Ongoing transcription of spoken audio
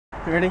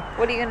You ready?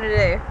 What are you gonna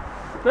do?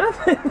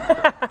 Nothing.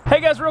 Hey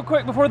guys, real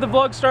quick before the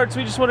vlog starts,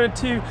 we just wanted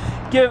to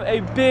give a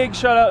big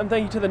shout out and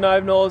thank you to the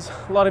Knife Knolls.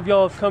 A lot of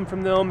y'all have come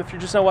from them. If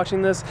you're just now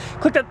watching this,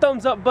 click that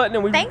thumbs up button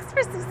and we Thanks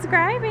for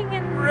subscribing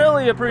and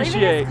really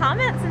appreciate leaving us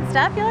comments and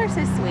stuff. Y'all are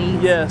so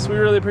sweet. Yes, we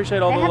really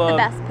appreciate all the love.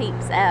 They have the best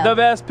peeps ever. The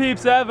best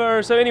peeps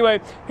ever. So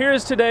anyway, here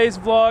is today's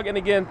vlog, and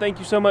again, thank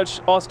you so much,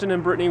 Austin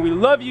and Brittany. We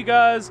love you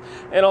guys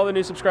and all the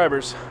new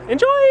subscribers.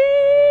 Enjoy!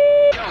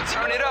 Yo,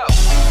 turn it up.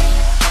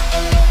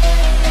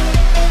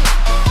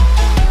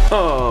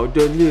 Oh,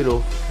 the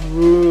little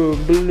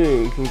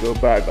balloon can go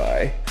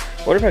bye-bye.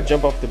 What if I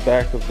jump off the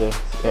back of the...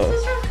 This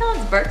is from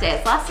Cullen's birthday.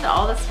 It's lasted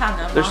all this time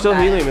though. There's still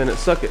helium in it.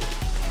 Suck it.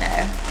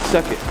 No.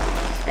 Suck it.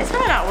 It's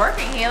probably not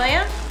working,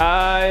 helium.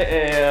 I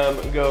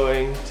am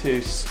going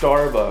to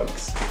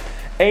Starbucks.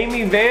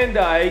 Amy Van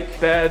Dyke,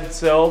 bad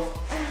self,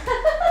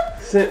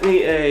 sent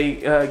me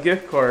a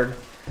gift card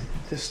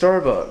to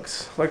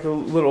Starbucks. Like a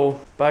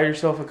little, buy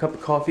yourself a cup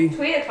of coffee.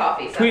 Tweet a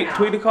coffee somehow.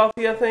 Tweet a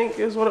coffee, I think,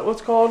 is what it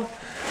was called.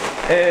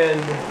 And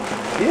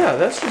yeah,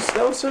 that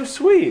was so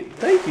sweet.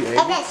 Thank you, Amy.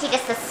 Isn't she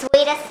just the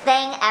sweetest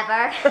thing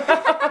ever?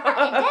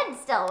 It did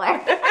still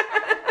work.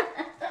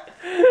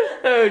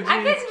 Oh, geez.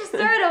 I couldn't just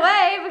throw it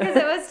away because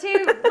it was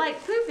too,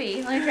 like,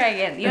 poopy. Let me try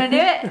again. You wanna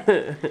do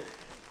it?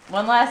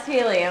 One last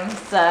helium.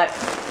 Suck.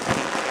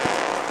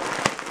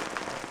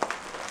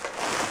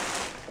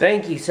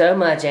 Thank you so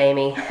much,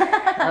 Amy.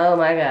 Oh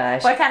my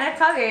gosh. What kind of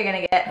coffee are you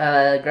gonna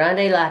get?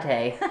 Grande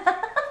latte.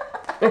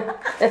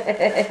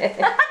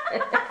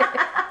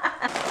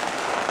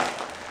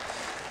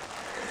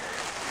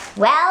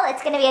 Well,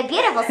 it's going to be a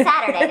beautiful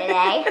Saturday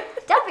today.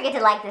 Don't forget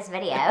to like this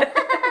video.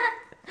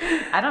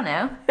 I don't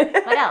know.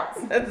 What else?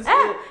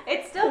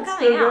 It's still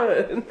coming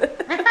out.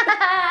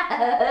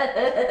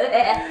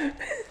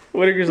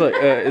 Whitaker's like,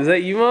 is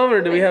that you, Mom,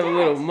 or do we have a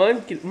little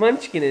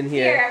munchkin in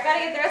here? Here, I've got to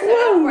get the rest of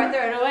it before I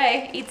throw it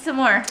away. Eat some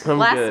more. I'm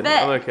Last good.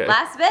 bit. I'm okay.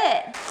 Last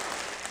bit.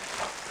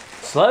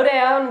 Slow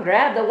down,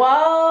 grab the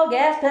wall,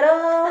 gas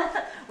pedal.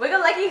 Wiggle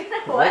like you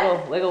know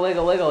what? Wiggle, wiggle,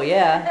 wiggle, wiggle,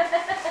 yeah.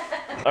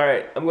 All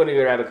right, I'm going to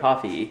go grab a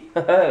coffee.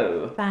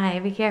 Oh. Bye,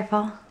 be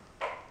careful.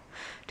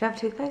 Do I have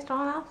toothpaste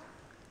all out?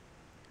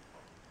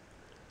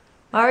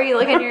 Why are you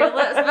licking your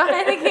lips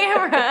behind the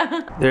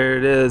camera? There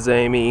it is,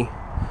 Amy.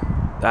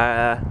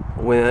 I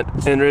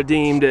went and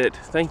redeemed it.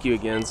 Thank you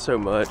again so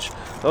much.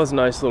 That was a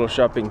nice little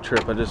shopping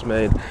trip I just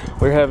made.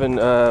 We're having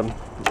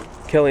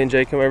Kelly and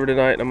Jay come over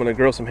tonight. I'm gonna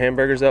grill some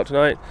hamburgers out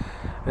tonight.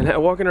 And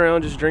walking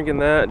around just drinking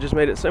that just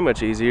made it so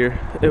much easier.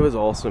 It was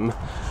awesome.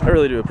 I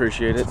really do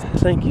appreciate it.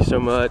 Thank you so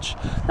much.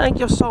 Thank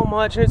you so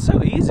much. And it's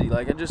so easy.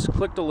 Like, I just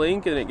clicked a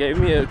link and it gave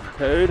me a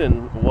code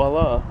and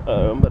voila.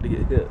 I'm about to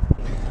get hit.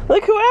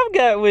 Look who I've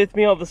got with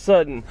me all of a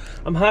sudden.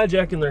 I'm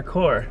hijacking their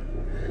car.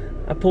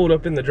 I pulled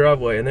up in the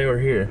driveway and they were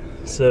here.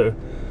 So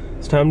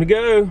it's time to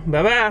go.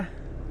 Bye-bye.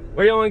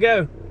 Where y'all wanna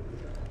go?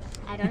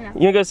 I don't know.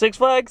 You wanna go Six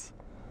Flags?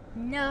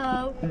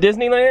 No.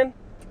 Disneyland?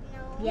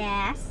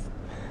 Yes.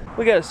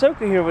 We got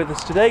Ahsoka here with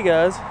us today,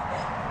 guys.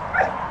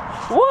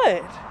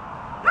 What?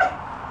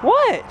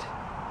 What?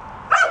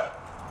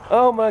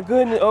 Oh my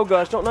goodness. Oh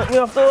gosh, don't knock me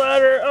off the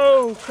ladder.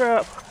 Oh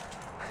crap.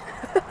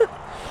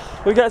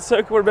 We got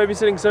Ahsoka, we're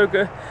babysitting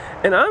Ahsoka.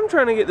 And I'm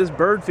trying to get this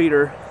bird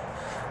feeder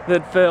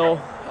that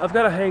fell. I've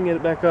got to hang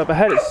it back up. I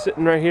had it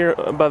sitting right here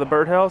by the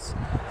birdhouse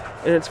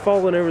and it's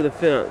falling over the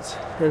fence.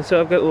 And so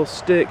I've got a little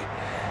stick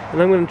and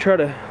I'm gonna try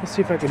to, let's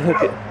see if I can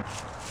hook it.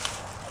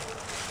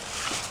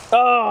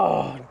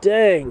 Oh,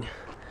 dang.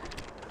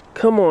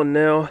 Come on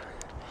now.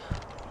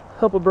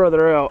 Help a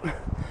brother out.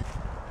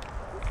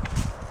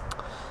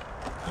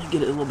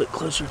 Get it a little bit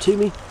closer to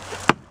me.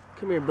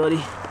 Come here,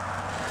 buddy.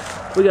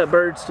 We got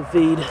birds to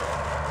feed.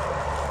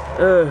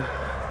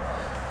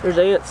 There's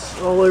ants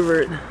all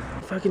over it.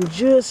 If I can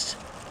just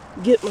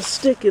get my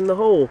stick in the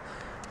hole.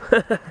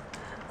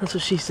 That's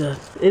what she said.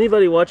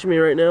 Anybody watching me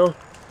right now,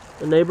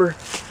 a neighbor,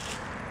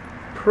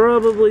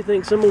 probably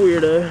thinks I'm a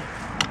weirdo.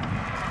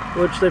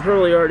 Which they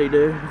probably already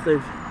do if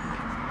they've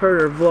heard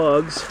our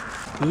vlogs.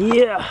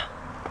 Yeah.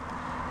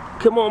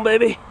 Come on,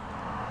 baby.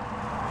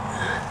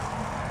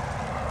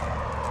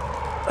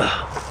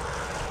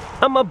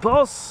 I'm a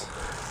boss.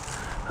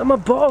 I'm a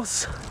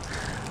boss.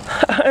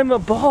 I'm a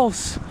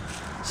boss.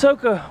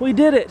 Ahsoka, we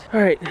did it.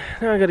 All right,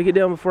 now I gotta get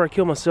down before I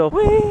kill myself.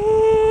 We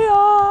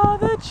are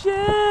the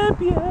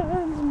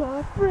champions,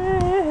 my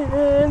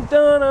friend.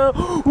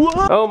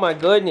 Oh my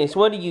goodness,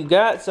 what do you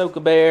got,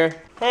 Ahsoka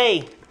Bear?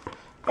 Hey.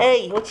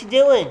 Hey, what you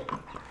doing?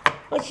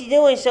 What you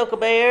doing, Ahsoka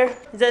Bear?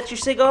 Is that your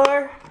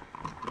cigar?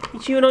 You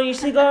chewing on your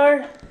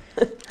cigar?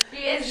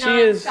 She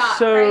is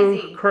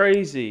so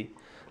crazy.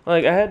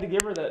 Like, I had to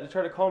give her that to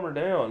try to calm her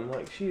down.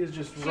 Like, she is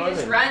just running. She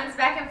just runs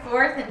back and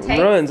forth and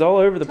takes runs all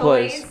over the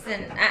place.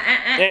 And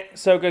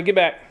Ahsoka, get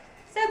back.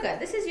 Ahsoka,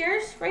 this is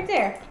yours right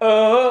there.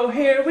 Oh,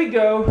 here we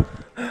go.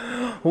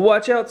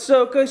 Watch out,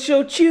 Ahsoka,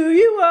 she'll chew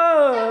you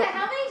up. Ahsoka,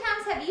 how many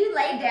times have you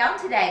laid down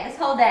today, this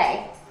whole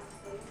day?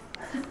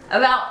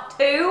 About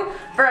 2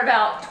 for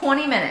about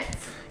 20 minutes.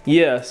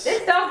 Yes.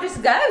 This dog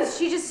just goes.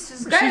 She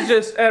just goes. She's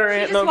just at her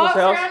aunt and uncle's walks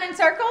house. around in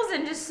circles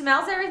and just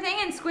smells everything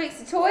and squeaks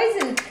the toys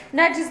and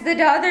nudges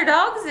the other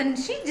dogs, and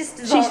she just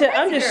is She all said,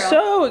 I'm crazy just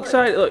girl. so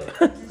excited. Look,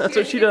 that's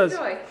what she does.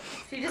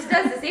 She just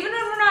does this, even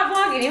when we're not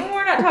vlogging, even when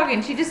we're not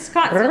talking. She just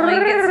constantly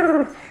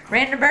gets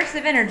random bursts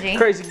of energy.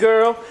 Crazy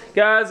girl.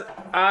 Guys,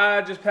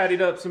 I just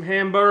patted up some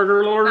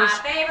hamburgers. My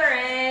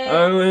favorite.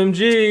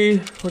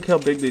 OMG. Look how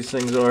big these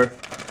things are.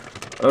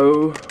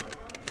 Oh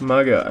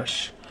my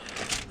gosh.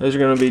 Those are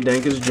gonna be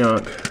dank as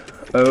junk.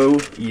 Oh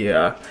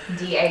yeah.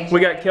 D-A-J. We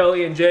got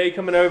Kelly and Jay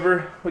coming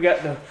over. We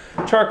got the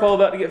charcoal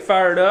about to get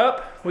fired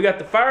up. We got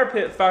the fire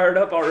pit fired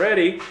up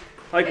already.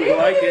 Like we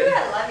like it.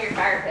 I love your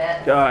fire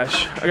pit.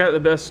 Gosh, I got the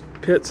best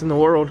pits in the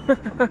world.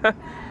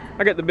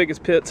 I got the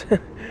biggest pits.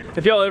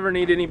 If y'all ever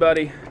need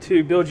anybody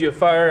to build you a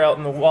fire out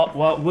in the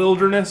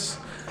wilderness,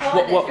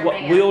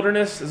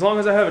 wilderness, as long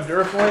as I have a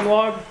Duraflame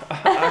log,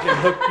 I can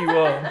hook you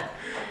up.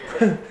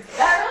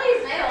 That really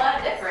has made a lot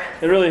of difference.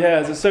 It really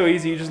has. It's so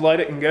easy. You just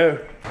light it and go.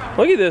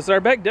 Look at this. Our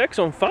back deck's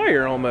on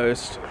fire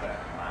almost.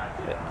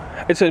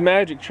 It's a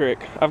magic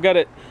trick.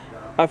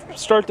 I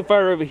start the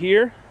fire over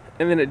here,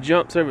 and then it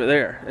jumps over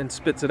there and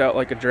spits it out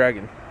like a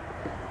dragon.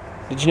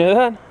 Did you know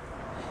that?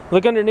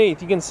 Look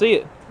underneath. You can see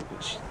it.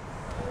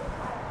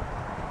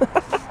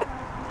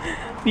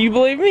 Do you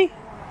believe me?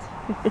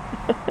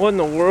 What in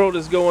the world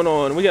is going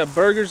on? We got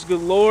burgers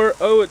galore.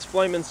 Oh, it's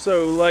flaming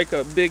so like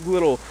a big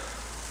little...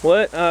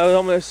 What? I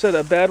almost said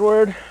a bad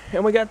word.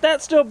 And we got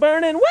that still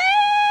burning. Woo!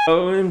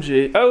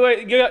 OMG. Oh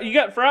wait, you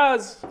got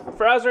fries.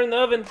 Fries are in the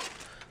oven.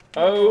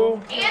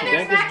 Oh. And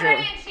there's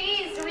macaroni and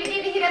cheese. Do we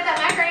need to heat up that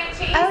macaroni and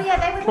cheese? Oh yeah,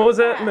 they would. What was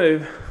that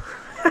move?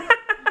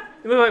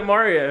 You look like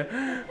Mario.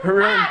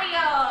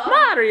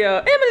 Mario.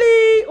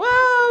 Emily.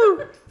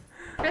 Whoa.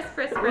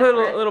 Chris.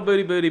 Little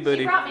booty.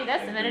 She brought me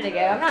this a minute ago.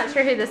 I'm not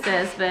sure who this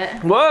is, but.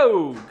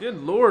 Whoa.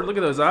 Good Lord. Look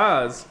at those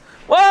eyes.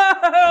 Whoa.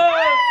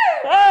 Whoa.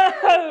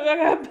 I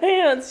got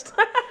pantsed.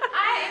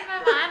 I, in my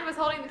mind, was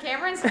holding the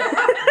camera and stuff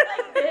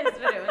like this,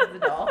 but it was the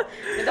doll.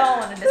 The doll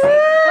wanted to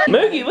see.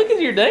 Moogie, look at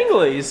your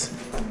danglies.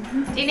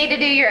 Do you need to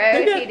do your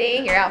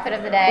OOTD, your outfit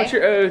of the day?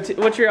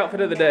 What's your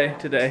outfit of the day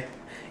today?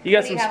 You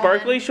got some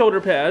sparkly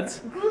shoulder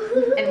pads.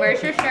 And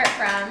where's your shirt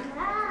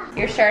from?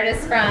 Your shirt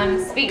is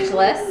from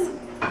Speechless.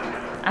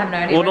 I have no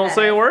idea. Well, don't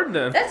say a word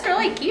then. That's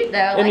really cute though.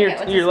 And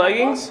your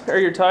leggings or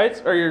your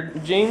tights or your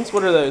jeans?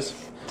 What are those?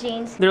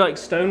 Jeans. They're like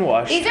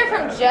stonewashed. These are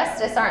from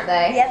Justice, aren't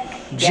they?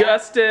 Yep.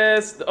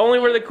 Justice, only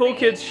where the cool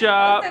kids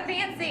shop. So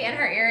fancy, and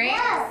her earrings.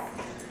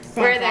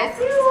 Where are those?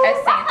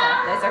 Oh,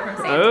 Santa. Those are from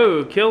Santa.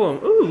 Oh, kill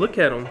them. Ooh, look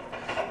at them.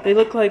 They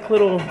look like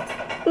little.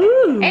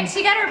 Ooh. And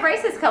she got her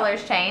braces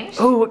colors changed.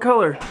 Oh, what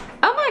color?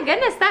 Oh my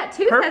goodness, that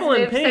tooth Purple has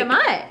and moved so pink.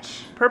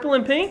 much. Purple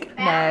and pink?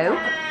 No.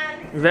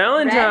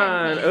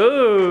 Valentine.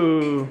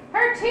 Oh.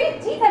 Her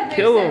teeth have moved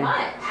Kill so 'em.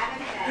 much. Oh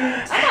my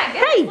goodness,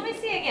 Hey. let me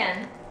see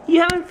again.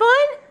 You having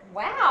fun?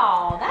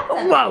 Wow, that's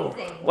Whoa.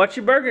 amazing. Watch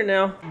your burger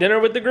now. Dinner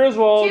with the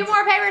Griswolds. 2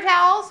 more paper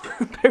towels.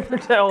 Paper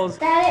towels.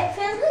 Dad, it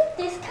feels like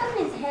this cup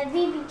is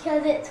heavy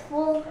because it's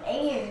full of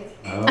air.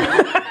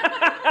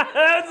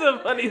 That's the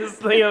funniest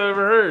thing I've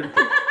ever heard.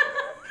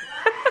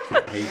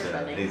 He's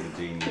a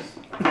genius.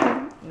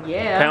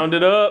 Yeah. Pound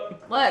it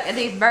up. Look at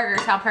these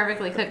burgers, how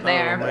perfectly cooked they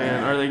Oh are.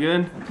 man, are they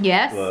good?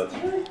 Yes. Look.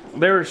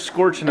 They were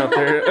scorching up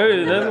there.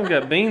 Oh, that one's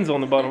got beans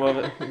on the bottom of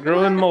it.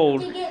 Growing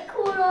mold. To get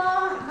cooled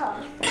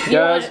off. You want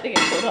Guys, it to get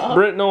pulled off.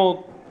 Britt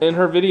Knoll in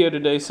her video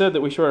today said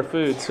that we show our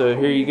food, so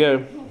here you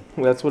go.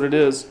 That's what it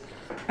is.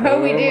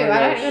 Oh, we Oh do. my I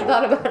hadn't gosh. even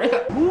thought about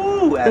it.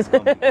 Woo, that's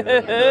gonna be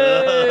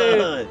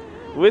good.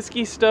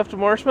 Whiskey stuffed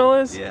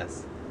marshmallows?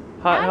 Yes.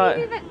 Hot, hot.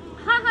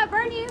 Hot,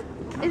 burn you.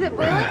 Is it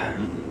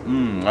boiling?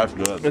 That's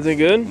good. Is it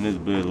good? It needs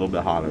to be a little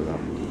bit hotter though.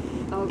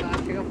 Oh gosh,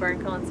 you're gonna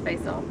burn Cullen's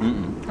face off.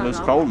 It's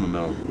cold in the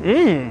middle.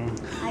 Mmm.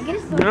 I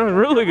guess That was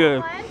really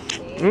good.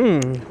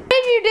 Mmm. What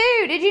did you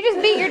do? Did you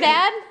just beat your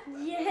dad?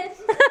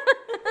 Yes.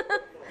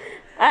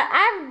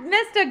 I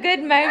missed a good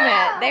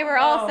moment. They were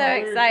all so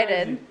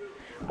excited.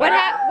 What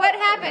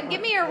happened?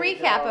 Give me a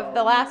recap of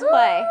the last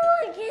play.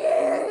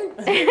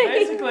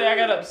 Basically, I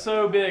got up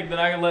so big that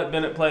I could let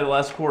Bennett play the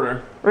last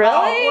quarter.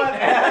 Really?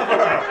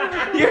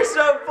 Whatever. You're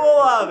so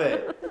full of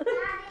it.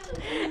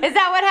 Is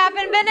that what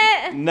happened,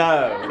 Bennett?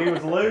 No, he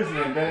was losing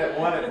and Bennett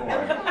won it for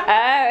him.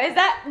 Oh, is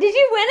that? Did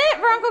you win it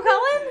for Uncle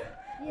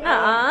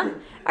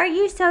Cullen? Are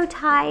you so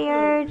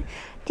tired?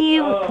 Do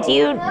you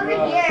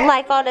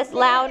like all this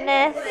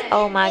loudness?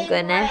 Oh my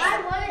goodness.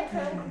 I want it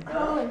from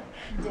Cullen.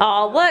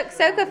 Oh, look,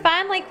 Soka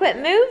finally quit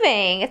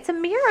moving. It's a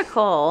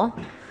miracle.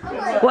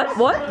 What?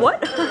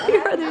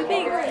 Your other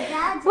things.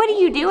 What are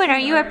you doing? Are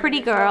you a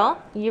pretty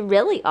girl? You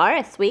really are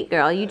a sweet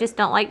girl. You just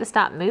don't like to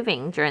stop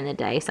moving during the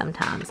day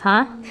sometimes,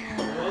 huh?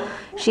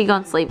 She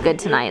gonna sleep good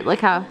tonight.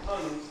 Look how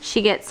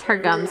she gets, her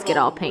gums get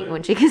all pink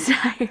when she gets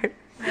tired.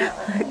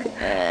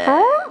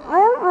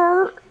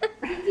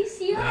 Did you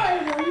see how I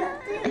won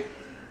that thing?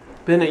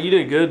 Bennett, you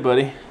did good,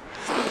 buddy.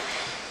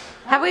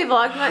 Have we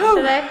vlogged much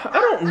today? I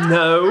don't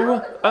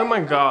know. Oh my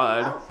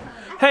god.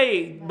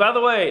 Hey, by the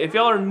way, if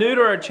y'all are new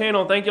to our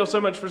channel, thank y'all so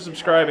much for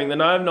subscribing. The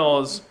Knife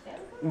Gnaws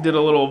did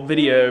a little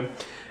video,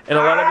 and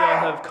a lot of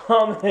y'all have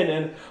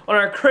commented on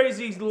our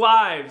crazy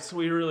lives.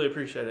 We really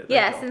appreciate it. Thank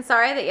Yes, y'all. and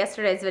sorry that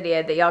yesterday's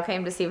video that y'all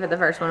came to see for the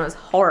first one was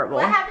horrible.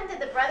 What happened to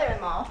the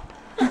brother-in-law?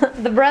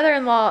 The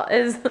brother-in-law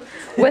is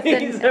with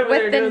He's the over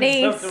there with the doing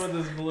niece. something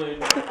with his balloon.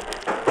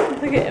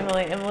 Look at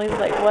Emily. Emily's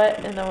like, what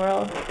in the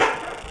world?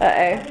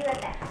 Uh-oh.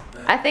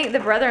 I think the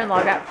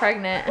brother-in-law got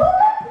pregnant.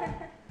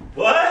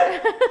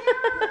 What?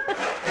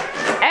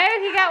 Oh,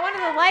 he got one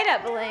of the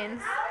light-up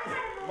balloons.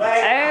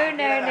 Oh no,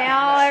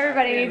 now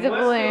everybody needs a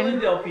West balloon.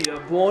 Philadelphia,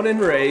 born and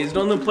raised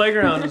on the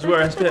playground is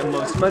where I spent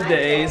most of my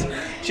days,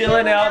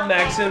 chilling out,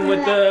 maxing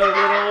with the little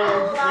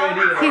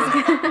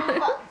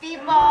radio.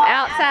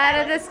 Outside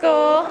of the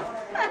school.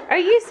 Are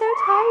you so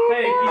tired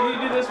Hey, now? can you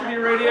do this with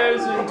your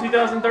radios in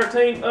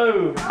 2013?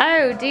 Oh.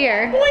 Oh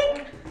dear.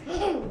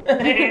 Don't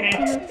make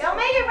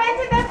it run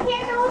to those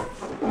candles.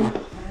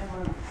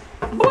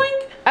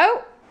 Blink.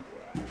 Oh.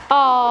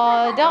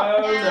 Oh, don't.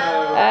 Oh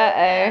no.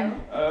 Uh-oh.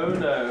 Oh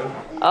no.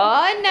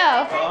 Oh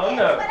no. Oh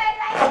no. But I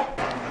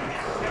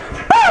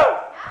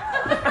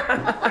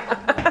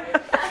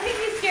I think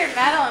you scared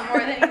Madeline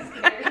more than you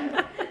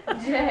scared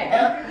Jay.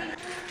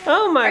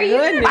 Oh my you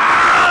goodness.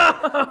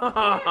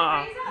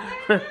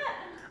 gonna-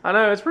 I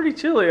know, it's pretty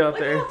chilly out Look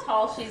there. how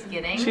tall she's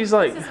getting. She's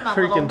like This is my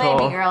freaking little baby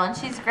tall. girl, and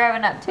she's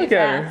growing up too Look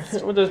at fast.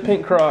 her with those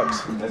pink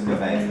Crocs.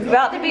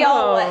 About to be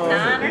all what, Oh.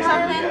 9 or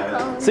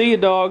something? See you,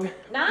 dog.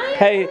 9?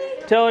 Hey,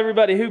 tell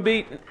everybody who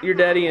beat your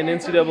daddy in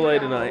NCAA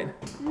tonight.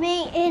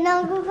 Me and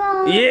Uncle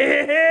Bob.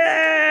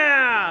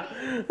 Yeah!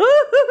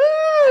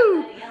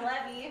 Woo-hoo-hoo! I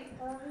love you.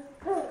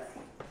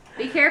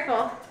 Be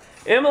careful.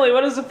 Emily, what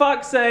does the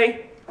fox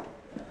say?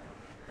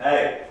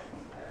 Hey.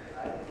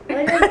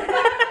 Hey.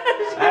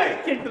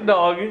 Kick the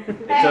dog. It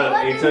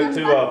took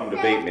two of them to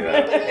beat me though.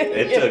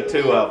 It took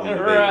two of them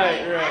to beat me.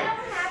 Right, right.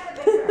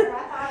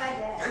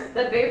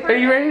 The booper. Are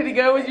you ready to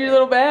go with your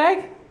little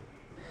bag?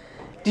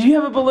 Do you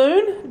have a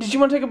balloon? Did you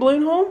want to take a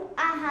balloon home?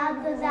 I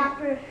have the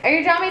zapper. Are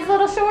your jammies a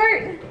little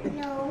short?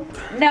 No.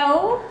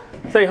 No.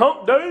 Say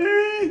hump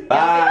day.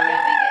 Bye.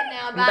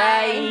 Y'all be good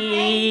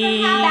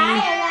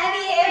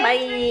now. Bye. Bye.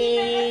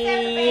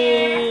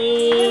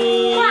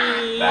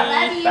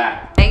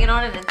 Hanging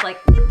on and it's like,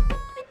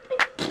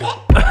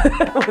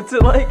 What's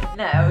it like?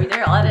 no,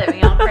 they're letting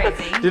me all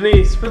crazy.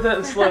 Denise, put that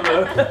in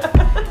slow-mo. No,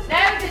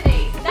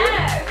 Denise, no.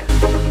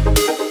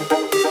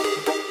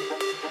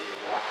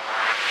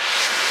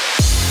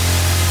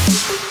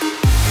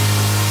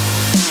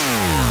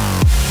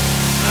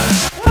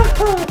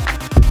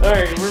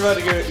 Alright, we're about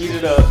to go eat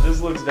it up.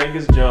 This looks dank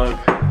as junk.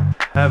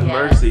 Have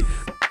Yes. mercy.